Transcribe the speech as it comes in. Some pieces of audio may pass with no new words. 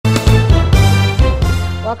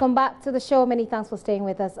Welcome back to the show. Many thanks for staying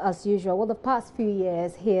with us as usual. Well, the past few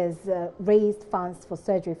years, he has raised funds for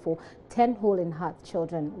surgery for 10 hole-in-heart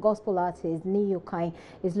children. Gospel artist Niyo Kai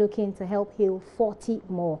is looking to help heal 40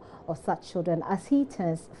 more of such children as he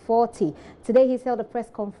turns 40. Today, he's held a press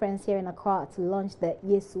conference here in Accra to launch the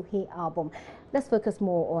Yesuhe album. Let's focus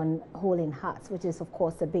more on hole-in-hearts, which is, of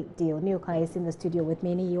course, a big deal. Niyo Kai is in the studio with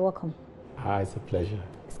me. Niyo, welcome. Hi, it's a pleasure.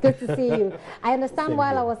 It's good to see you. I understand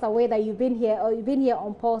while I was away that you've been here, or you've been here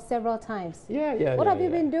on pause several times. What have you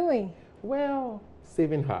been doing? Well,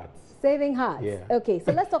 saving hearts. Saving hearts? Yeah. Okay,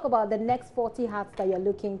 so let's talk about the next 40 hearts that you're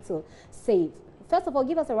looking to save. First of all,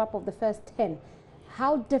 give us a wrap of the first 10.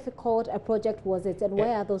 How difficult a project was it, and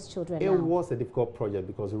where are those children now? It was a difficult project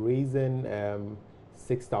because raising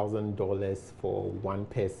 $6,000 for one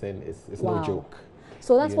person is no joke.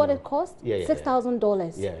 So that's what it cost? Yeah,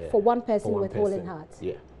 $6,000 for one person with hole-in-heart?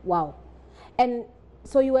 Yeah. Wow. And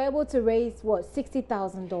so you were able to raise, what,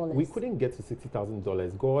 $60,000? We couldn't get to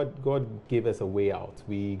 $60,000. God gave us a way out.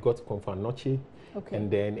 We got to Confanoche, and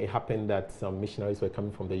then it happened that some missionaries were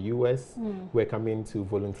coming from the US, were coming to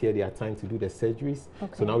volunteer their time to do the surgeries.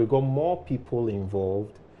 So now we got more people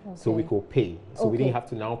involved, so we could pay. So we didn't have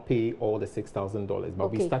to now pay all the $6,000.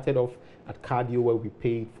 But we started off at cardio where we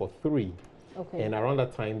paid for 3. And around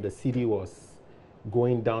that time, the CD was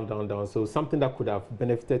going down. So something that could have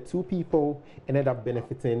benefited 2 people ended up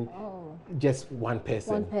benefiting just one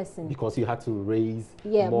person. Because you had to raise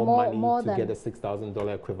more money to get the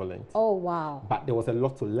 $6,000 equivalent. Oh, wow. But there was a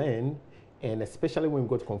lot to learn. And especially when we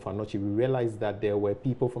got to Confanoche, we realized that there were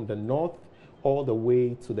people from the north all the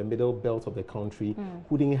way to the middle belt of the country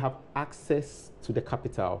who didn't have access to the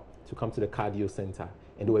capital to come to the cardio center.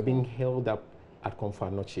 And they were being held up at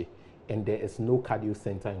Confanoche. And there is no cardio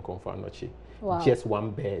center in Confanoche. Just one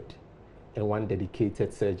bed and one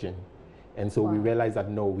dedicated surgeon. And so we realized that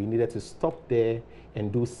no, we needed to stop there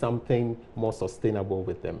and do something more sustainable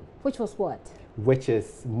with them. Which was what? Which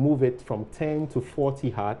is move it from 10 to 40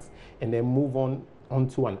 hearts and then move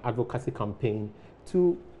onto an advocacy campaign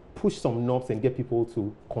to push some knobs and get people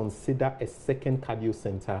to consider a second cardio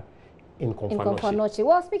center in Confanoche.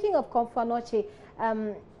 Well, speaking of Confanoche,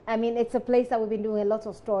 I mean, it's a place that we've been doing a lot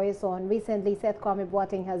of stories on. Recently, Seth Kwame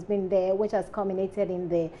Boateng has been there, which has culminated in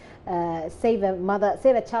the Save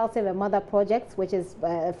a Child, Save a Mother project, which is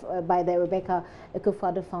by the Rebecca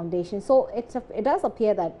Ekufado Foundation. So it does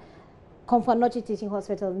appear that Confanoche Teaching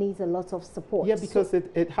Hospital needs a lot of support. Yeah, because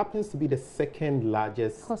it happens to be the second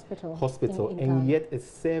largest hospital and yet it's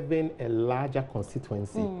serving a larger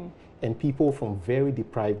constituency and people from very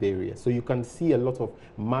deprived areas. So you can see a lot of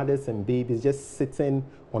mothers and babies just sitting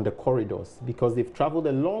on the corridors because they've traveled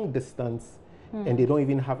a long distance and they don't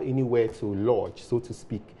even have anywhere to lodge, so to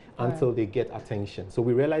speak, until they get attention. So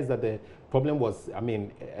we realized that the problem was, I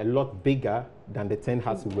mean, a lot bigger than the 10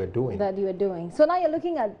 hearts we were doing. That you were doing. So now you're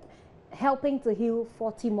looking at helping to heal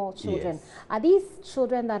 40 more children. Are these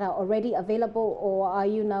children that are already available, or are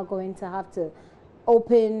you now going to have to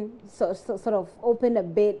open, sort of open a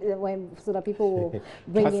bit so that people will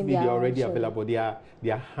bring in their they're own already children? available.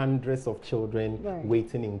 There are hundreds of children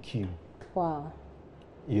waiting in queue. Wow.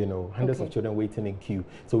 You know, hundreds of children waiting in queue.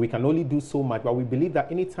 So we can only do so much, but we believe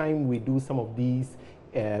that anytime we do some of these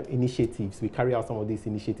initiatives, we carry out some of these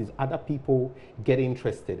initiatives, other people get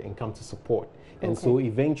interested and come to support. And so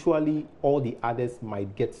eventually all the others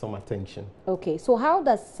might get some attention. Okay, so how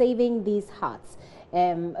does saving these hearts,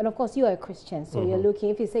 and of course you are a Christian, so you're looking,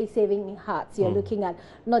 if you say saving hearts, you're looking at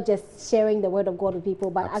not just sharing the word of God with people,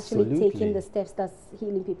 but actually taking the steps that's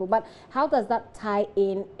healing people. But how does that tie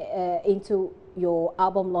in into your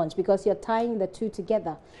album launch? Because you're tying the two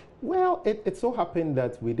together. Well, it so happened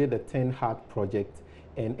that we did a 10 Heart project,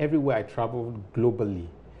 and everywhere I traveled globally,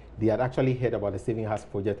 they had actually heard about the Saving Hearts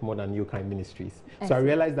project more than New Kind Ministries. So I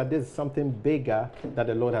realized that there's something bigger that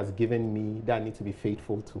the Lord has given me that I need to be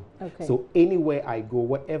faithful to. So anywhere I go,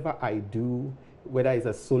 whatever I do, whether it's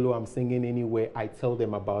a solo, I'm singing anywhere, I tell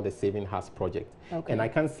them about the Saving Hearts project. And I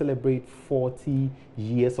can't celebrate 40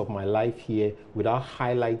 years of my life here without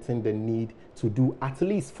highlighting the need to do at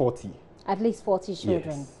least 40. At least 40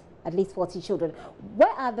 children. Yes. At least 40 children.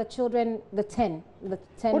 Where are the children, the 10?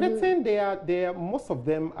 Well, the 10, they are, most of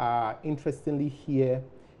them are interestingly here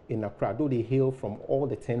in Accra, though they hail from all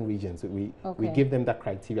the 10 regions. We give them that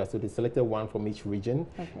criteria, so they selected one from each region.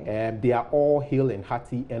 They are all hail and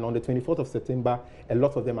hearty, and on the 24th of September, a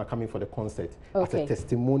lot of them are coming for the concert as a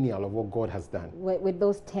testimonial of what God has done. With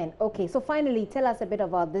those 10. Okay, so finally, tell us a bit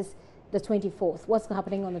about this, the 24th. What's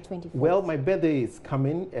happening on the 24th? Well, my birthday is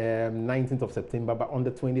coming, 19th of September, but on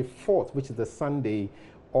the 24th, which is the Sunday,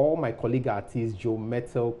 all my colleague artists, Joe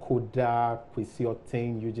Metal, Koda, Kwesi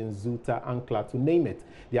Oteng, Eugene Zuta, Ankla, to name it.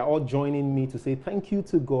 They are all joining me to say thank you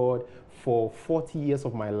to God for 40 years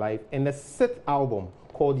of my life, and a sixth album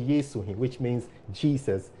called Yesuhi, which means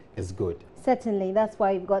Jesus is good. Certainly, that's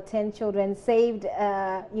why you've got 10 children saved,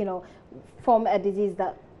 you know, from a disease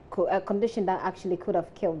that a condition that actually could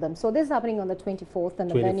have killed them. So this is happening on the 24th,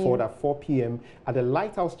 and the 24th at 4 p.m. at the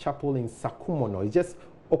Lighthouse Chapel in Sakumono. It's just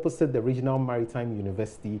opposite the Regional Maritime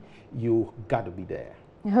University. You got to be there.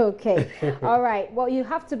 Okay. All right. Well, you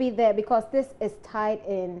have to be there because this is tied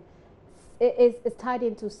in. It's tied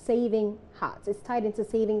into saving hearts. It's tied into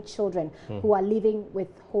saving children who are living with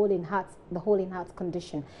the hole in hearts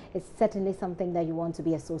condition. It's certainly something that you want to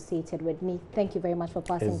be associated with. Me, thank you very much for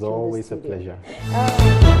passing through the studio. It's always a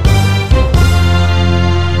pleasure.